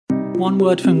One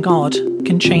word from God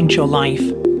can change your life.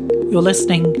 You're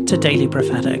listening to Daily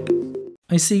Prophetic.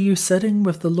 I see you sitting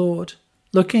with the Lord,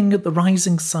 looking at the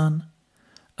rising sun.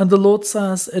 And the Lord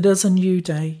says, it is a new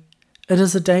day. It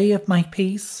is a day of my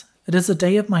peace. It is a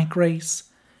day of my grace.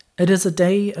 It is a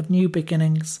day of new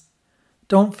beginnings.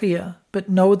 Don't fear, but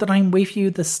know that I'm with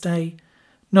you this day.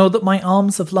 Know that my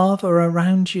arms of love are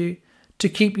around you, to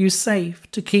keep you safe,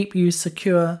 to keep you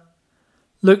secure.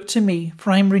 Look to me, for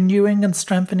I am renewing and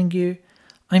strengthening you.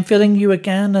 I'm filling you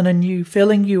again and anew,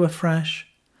 filling you afresh.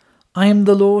 I am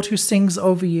the Lord who sings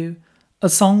over you, a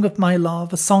song of my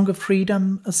love, a song of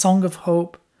freedom, a song of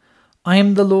hope. I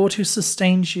am the Lord who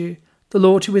sustains you, the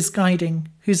Lord who is guiding,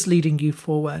 who's leading you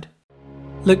forward.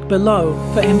 Look below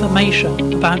for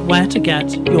information about where to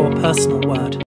get your personal word.